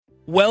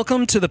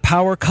Welcome to the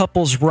Power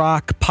Couples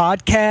Rock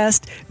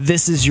podcast.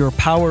 This is your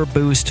power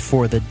boost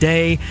for the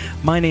day.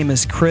 My name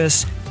is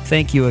Chris.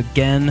 Thank you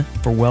again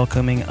for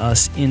welcoming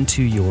us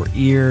into your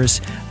ears.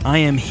 I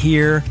am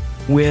here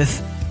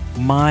with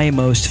my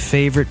most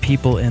favorite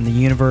people in the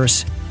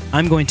universe.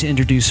 I'm going to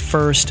introduce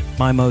first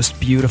my most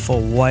beautiful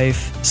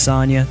wife,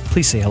 Sonia.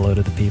 Please say hello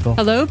to the people.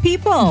 Hello,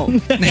 people.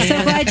 So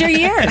glad you're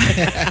here.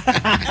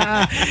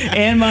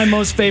 And my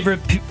most favorite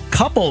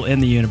couple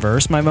in the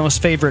universe, my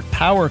most favorite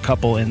power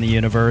couple in the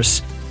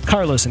universe,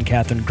 Carlos and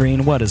Catherine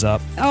Green. What is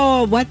up?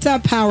 Oh, what's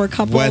up, power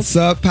couples? What's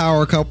up,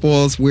 power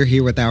couples? We're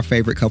here with our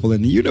favorite couple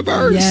in the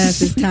universe.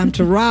 Yes, it's time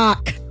to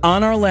rock.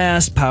 On our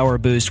last Power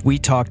Boost, we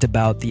talked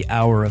about the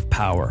hour of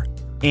power.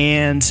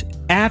 And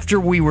after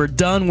we were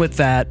done with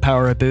that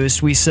Power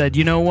Boost, we said,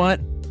 you know what?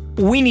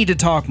 We need to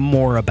talk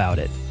more about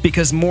it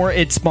because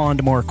it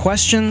spawned more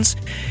questions.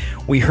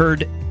 We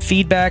heard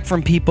feedback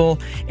from people,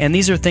 and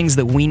these are things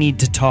that we need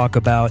to talk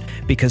about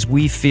because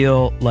we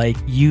feel like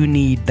you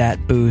need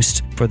that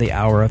boost for the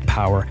hour of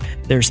power.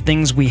 There's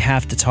things we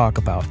have to talk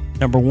about.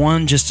 Number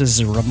one, just as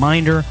a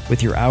reminder,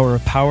 with your hour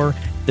of power,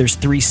 there's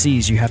 3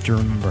 C's you have to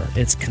remember.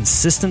 It's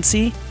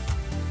consistency,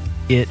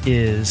 it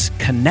is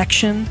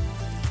connection,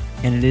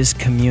 and it is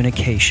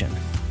communication.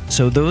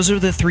 So those are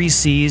the 3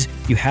 C's.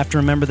 You have to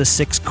remember the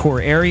 6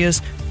 core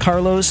areas.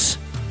 Carlos,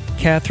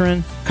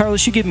 Catherine.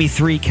 Carlos, you give me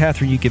 3.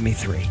 Catherine, you give me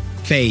 3.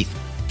 Faith,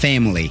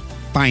 family,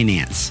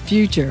 finance.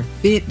 Future,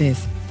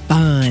 fitness,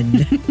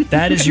 fun.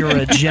 That is your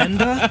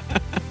agenda.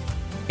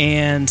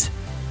 And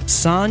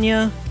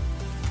Sonia,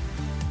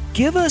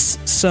 give us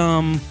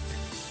some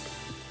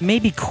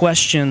maybe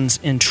questions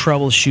in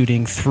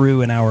troubleshooting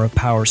through an hour of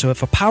power. So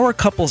if a power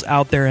couple's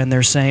out there and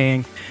they're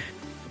saying,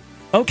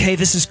 okay,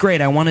 this is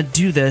great, I want to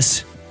do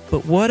this,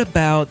 but what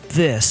about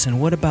this,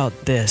 and what about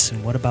this,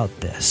 and what about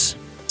this?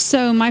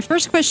 So my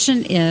first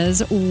question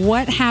is,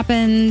 what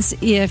happens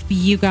if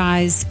you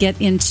guys get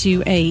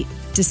into a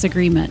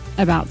disagreement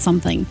about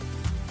something?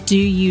 Do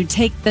you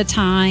take the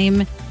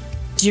time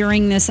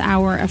during this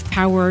hour of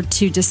power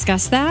to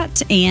discuss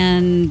that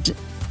and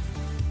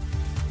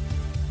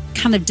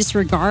kind of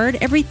disregard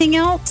everything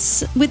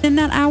else within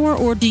that hour,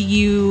 or do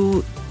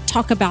you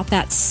talk about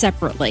that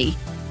separately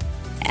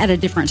at a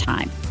different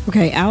time?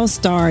 Okay, I'll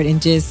start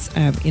and just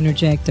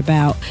interject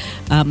about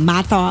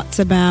my thoughts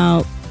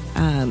about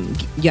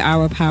your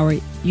hour of power.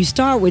 You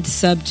start with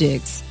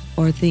subjects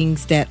or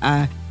things that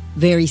are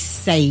very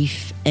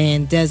safe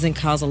and doesn't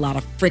cause a lot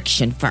of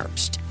friction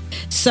first.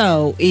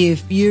 So we're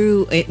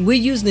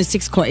using the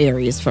 6 core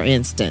areas, for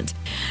instance.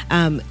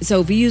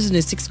 So if you're using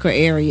the 6 core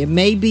area,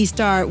 maybe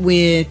start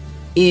with,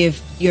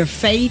 if your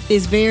faith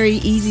is very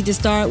easy to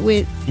start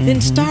with, then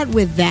start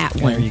with that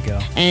one. There you go.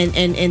 And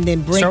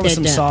then break start that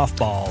with some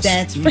softballs.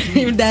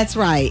 That's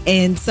right.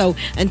 And so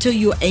until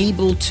you're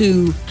able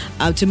to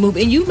move,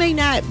 and you may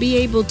not be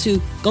able to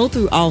go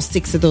through all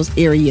 6 of those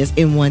areas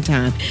in one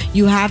time.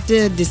 You have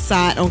to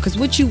decide on, because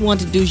what you want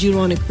to do is you don't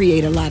want to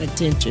create a lot of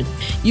tension.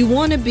 You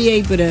want to be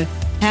able to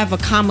have a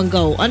common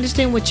goal.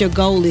 Understand what your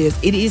goal is.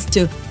 It is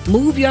to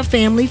move your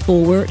family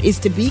forward. It's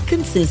to be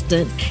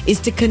consistent.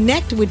 It's to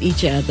connect with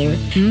each other.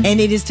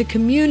 And it is to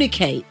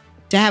communicate,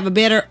 to have a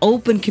better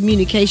open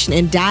communication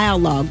and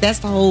dialogue. That's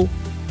the whole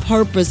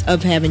purpose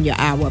of having your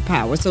hour of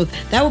power. So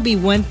that would be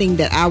one thing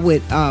that I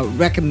would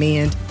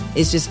recommend,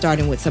 is just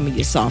starting with some of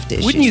your soft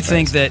issues. Wouldn't you first.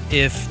 think that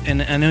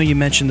and I know you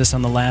mentioned this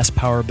on the last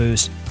Power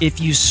Boost,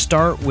 if you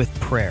start with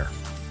prayer,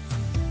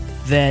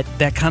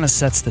 that kind of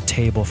sets the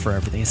table for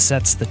everything. It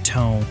sets the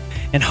tone,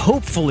 and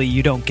hopefully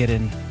you don't get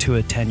into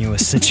a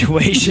tenuous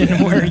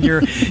situation where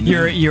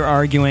you're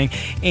arguing.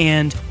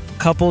 And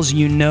couples,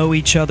 you know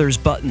each other's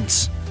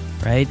buttons,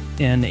 right?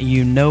 And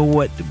you know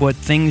what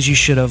things you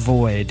should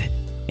avoid,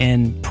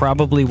 and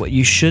probably what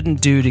you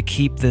shouldn't do to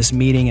keep this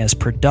meeting as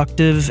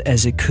productive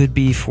as it could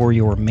be for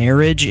your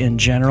marriage in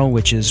general,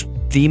 which is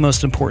the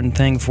most important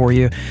thing for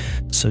you.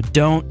 So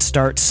don't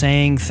start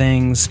saying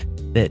things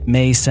that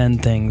may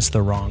send things the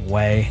wrong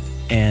way,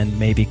 and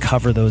maybe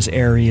cover those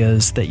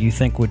areas that you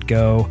think would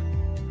go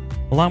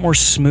a lot more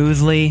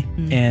smoothly,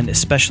 and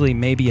especially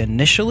maybe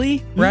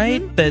initially,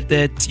 right?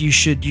 That you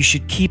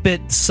should keep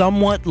it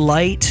somewhat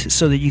light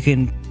so that you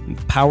can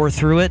power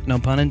through it, no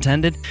pun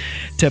intended,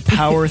 to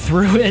power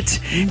through it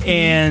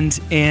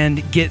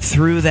and get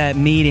through that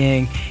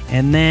meeting,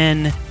 and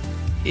then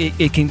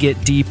it can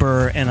get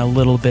deeper and a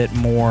little bit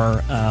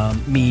more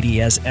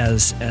meaty as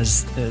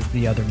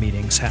the other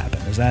meetings happen.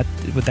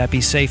 Would that be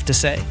safe to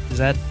say? Is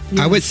that?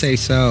 I would say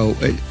so.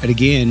 And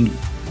again,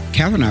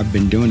 Calvin and I have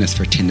been doing this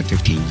for 10 to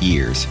 15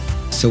 years.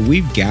 So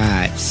we've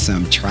got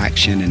some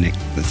traction and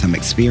some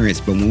experience.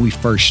 But when we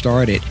first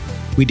started,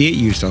 we did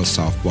use those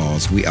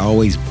softballs. We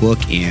always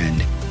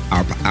bookend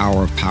our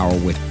hour of power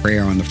with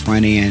prayer on the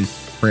front end,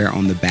 prayer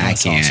on the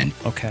back end.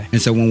 Awesome. Okay.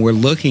 And so when we're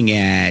looking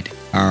at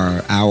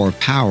our hour of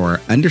power,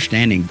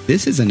 understanding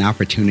this is an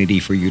opportunity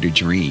for you to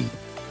dream.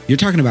 You're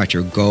talking about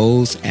your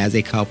goals as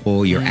a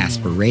couple, your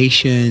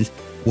aspirations,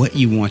 what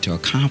you want to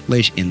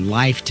accomplish in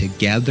life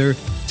together.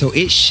 So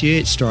it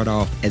should start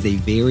off as a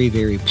very,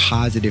 very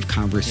positive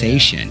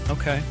conversation. Yeah.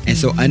 Okay. And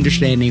so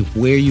understanding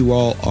where you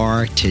all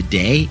are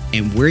today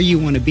and where you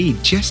want to be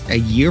just a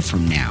year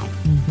from now.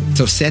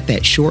 So set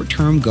that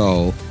short-term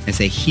goal and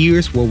say,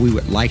 here's where we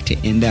would like to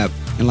end up.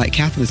 And like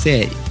Catherine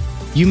said,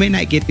 you may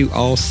not get through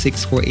all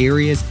 6 core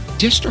areas.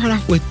 Just start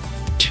off with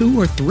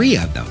 2 or 3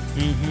 of them.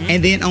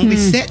 And then only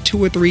set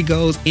 2 or 3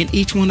 goals in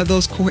each one of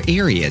those core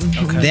areas.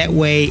 Okay. That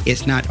way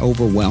it's not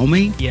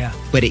overwhelming,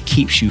 but it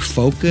keeps you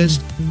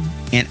focused.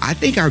 And I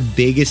think our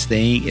biggest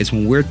thing is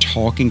when we're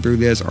talking through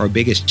this, our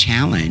biggest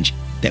challenge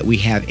that we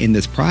have in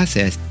this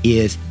process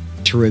is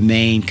to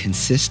remain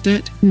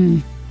consistent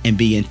and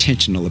be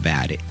intentional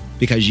about it.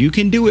 Because you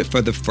can do it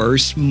for the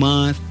first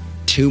month,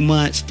 2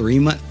 months, 3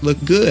 months,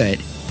 look good.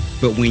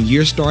 But when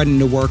you're starting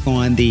to work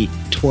on the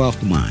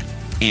 12th month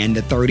and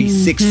the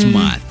 36th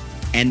month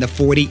and the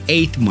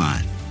 48th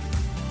month,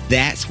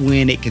 that's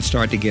when it can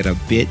start to get a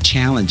bit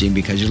challenging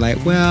because you're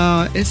like,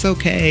 well, it's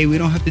okay. We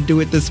don't have to do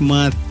it this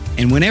month.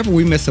 And whenever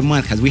we miss a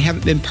month, because we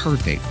haven't been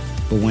perfect,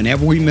 but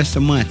whenever we miss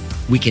a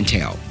month, we can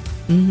tell.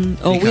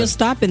 Or we'll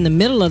stop in the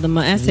middle of the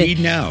month. I said, we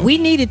know. We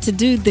needed to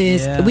do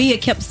this. Yeah. We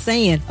had kept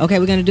saying, okay,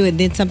 we're going to do it. And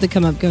then something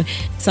comes up.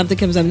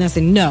 And I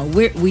said, no,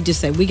 we just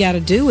say, we got to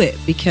do it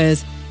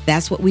because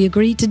that's what we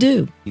agreed to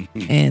do.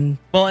 And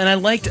I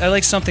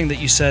liked something that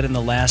you said in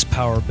the last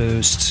Power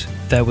Boost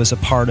that was a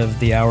part of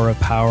the Hour of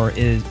Power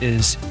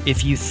is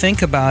if you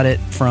think about it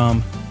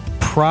from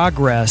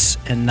progress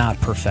and not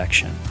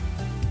perfection,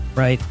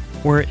 right?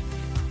 Where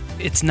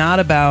it's not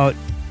about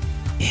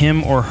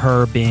him or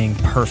her being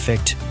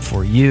perfect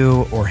for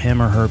you or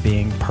him or her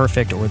being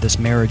perfect or this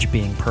marriage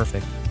being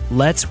perfect.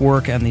 Let's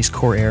work on these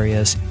core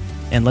areas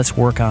and let's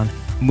work on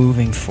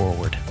moving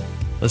forward.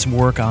 Let's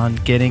work on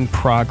getting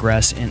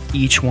progress in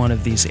each one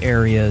of these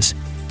areas.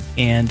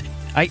 And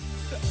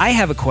I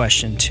have a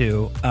question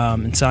too.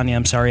 And Sonia,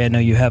 I'm sorry, I know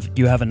you have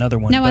another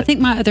one. No, I think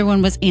my other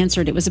one was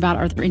answered. It was about,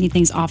 are there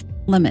anything's off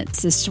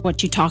limits? This is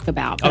what you talk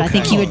about. But I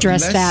think you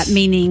addressed that,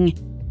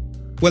 meaning...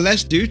 Well,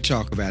 let's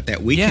talk about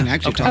that. We can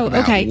actually talk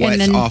about and what's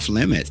then, off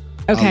limits.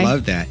 Okay. I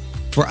love that.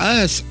 For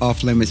us,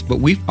 off limits, but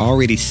we've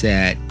already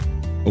set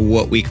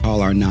what we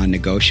call our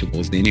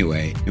non-negotiables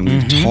anyway. And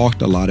we've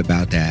talked a lot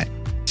about that.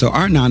 So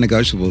our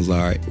non-negotiables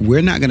are,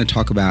 we're not going to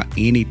talk about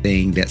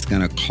anything that's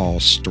going to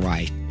cause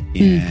strife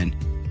in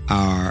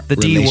our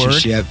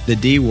relationship. The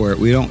D word.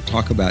 We don't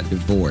talk about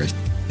divorce.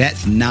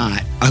 That's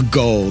not a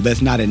goal.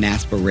 That's not an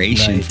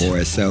aspiration for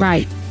us. So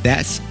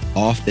that's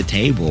off the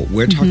table.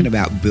 We're talking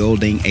about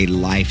building a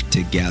life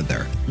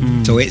together.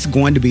 So it's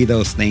going to be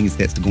those things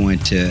that's going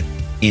to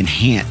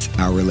enhance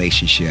our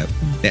relationship,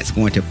 that's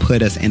going to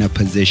put us in a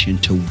position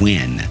to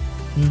win.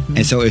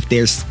 And so if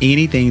there's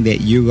anything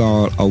that you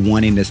all are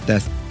wanting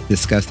to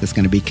discuss that's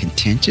going to be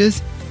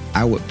contentious,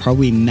 I would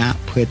probably not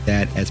put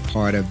that as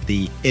part of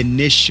the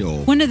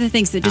initial. One of the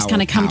things that just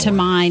kind of come to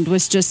mind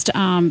was just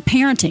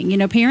parenting. You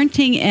know,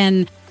 parenting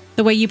and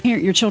the way you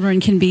parent your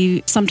children can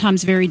be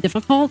sometimes very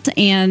difficult,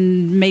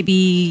 and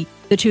maybe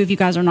the two of you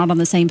guys are not on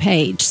the same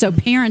page. So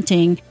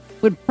parenting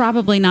would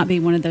probably not be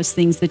one of those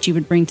things that you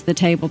would bring to the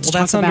table to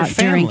talk about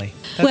during.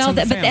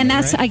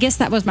 That's I guess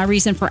that was my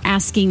reason for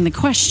asking the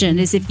question,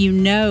 is if you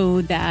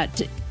know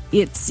that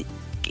it's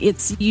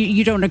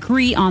you don't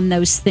agree on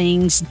those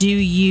things, do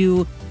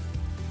you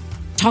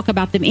talk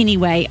about them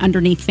anyway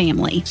underneath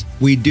family?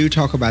 We do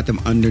talk about them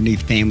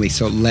underneath family.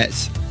 So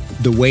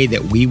the way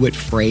that we would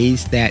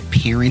phrase that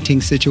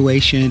parenting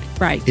situation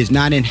is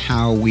not in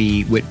how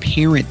we would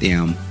parent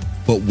them,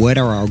 but what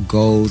are our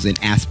goals and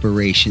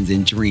aspirations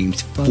and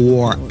dreams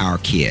for our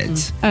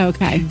kids?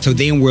 Okay. So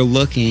then we're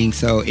looking,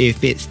 so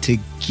if it's to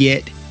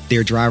get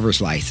their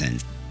driver's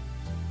license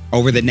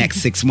over the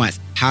next 6 months,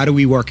 how do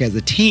we work as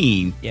a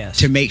team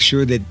to make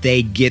sure that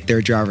they get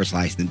their driver's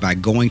license by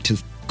going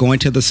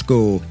to the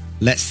school?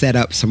 Let's set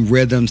up some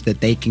rhythms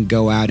that they can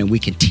go out and we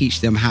can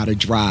teach them how to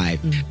drive.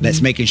 Let's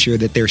making sure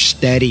that they're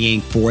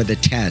studying for the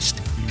test.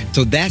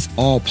 So that's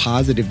all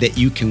positive that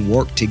you can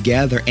work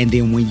together. And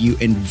then when you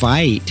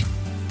invite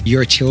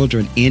your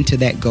children into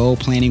that goal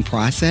planning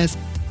process,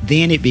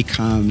 then it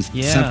becomes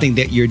something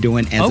that you're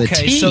doing as a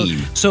team.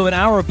 So an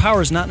hour of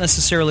power is not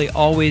necessarily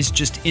always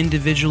just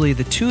individually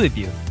the two of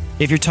you.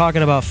 If you're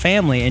talking about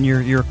family and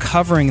you're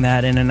covering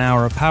that in an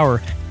hour of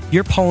power,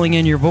 you're pulling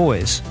in your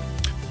boys.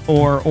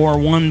 Or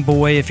one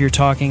boy if you're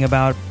talking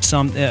about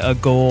a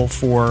goal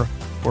for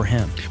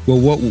him. Well,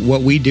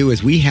 what we do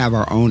is we have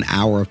our own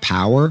hour of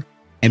power,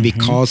 and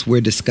because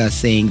we're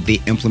discussing the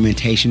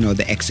implementation or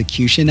the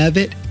execution of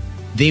it,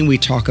 then we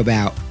talk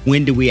about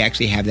when do we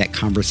actually have that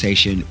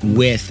conversation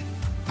with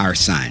our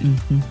son.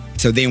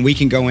 So then we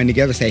can go in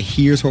together and say,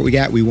 here's what we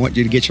got. We want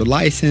you to get your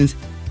license.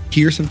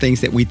 Here's some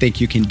things that we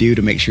think you can do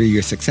to make sure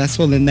you're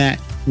successful in that.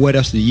 What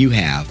else do you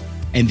have?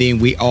 And then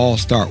we all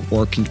start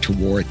working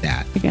toward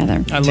that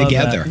together. I love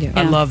that. Yeah.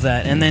 I love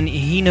that. And then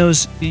he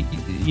knows,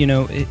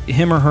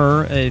 him or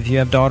her, if you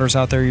have daughters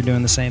out there, you're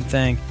doing the same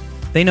thing.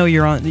 They know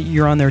you're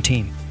on their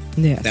team.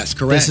 Yes. That's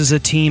correct. This is a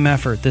team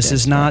effort. This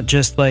is not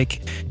just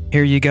like,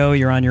 here you go,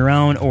 you're on your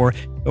own, or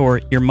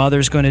your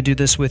mother's going to do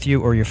this with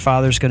you, or your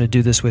father's going to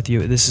do this with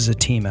you. This is a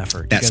team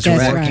effort. That's you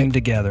guys are correct. working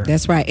together.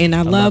 That's right. And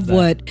I love that.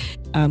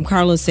 what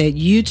Carlos said.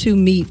 You two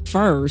meet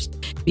first,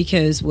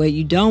 because what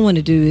you don't want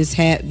to do is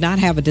not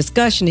have a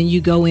discussion and you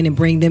go in and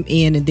bring them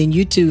in, and then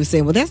you two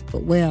say,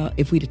 well,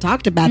 if we'd have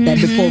talked about that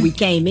before we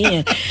came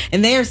in,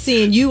 and they're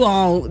seeing you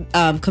all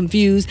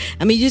confused.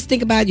 I mean, just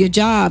think about your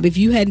job. If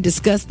you hadn't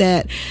discussed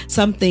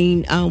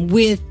something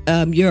with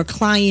your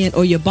client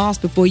or your boss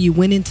before you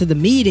went into the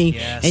meeting,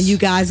 Yes. and you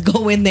guys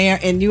go in there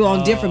and you're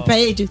on different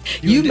pages,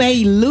 you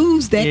may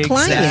lose that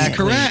client.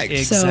 Correct.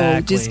 Exactly.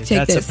 So just take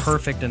That's this. a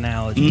perfect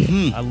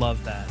analogy. I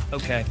love that.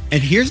 Okay.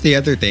 And here's the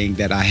other thing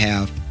that I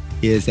have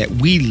is that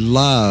we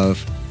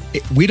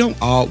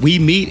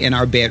meet in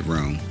our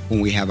bedroom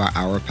when we have our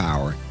hour of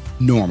power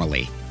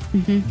normally.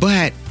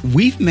 But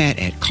we've met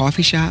at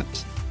coffee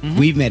shops.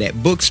 We've met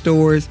at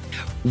bookstores.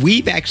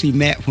 We've actually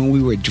met when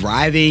we were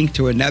driving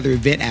to another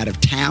event out of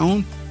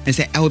town and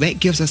say, oh,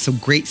 that gives us some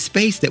great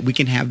space that we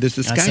can have this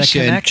discussion. That's that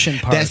connection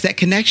part. That's that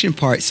connection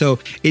part. So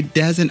it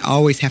doesn't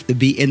always have to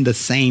be in the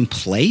same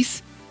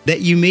place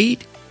that you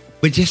meet,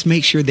 but just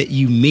make sure that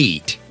you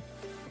meet,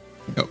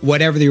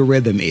 whatever the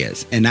rhythm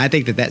is. And I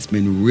think that that's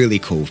been really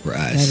cool for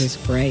us. That is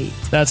great.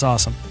 That's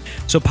awesome.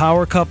 So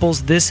power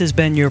couples, this has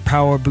been your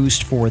power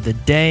boost for the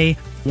day.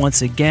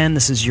 Once again,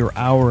 this is your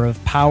hour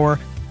of power.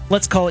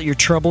 Let's call it your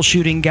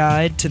troubleshooting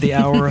guide to the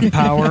hour of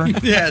power.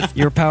 Yes.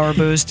 Your power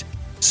boost.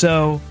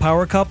 So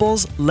power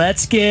couples,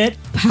 let's get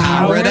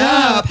Powered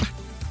up.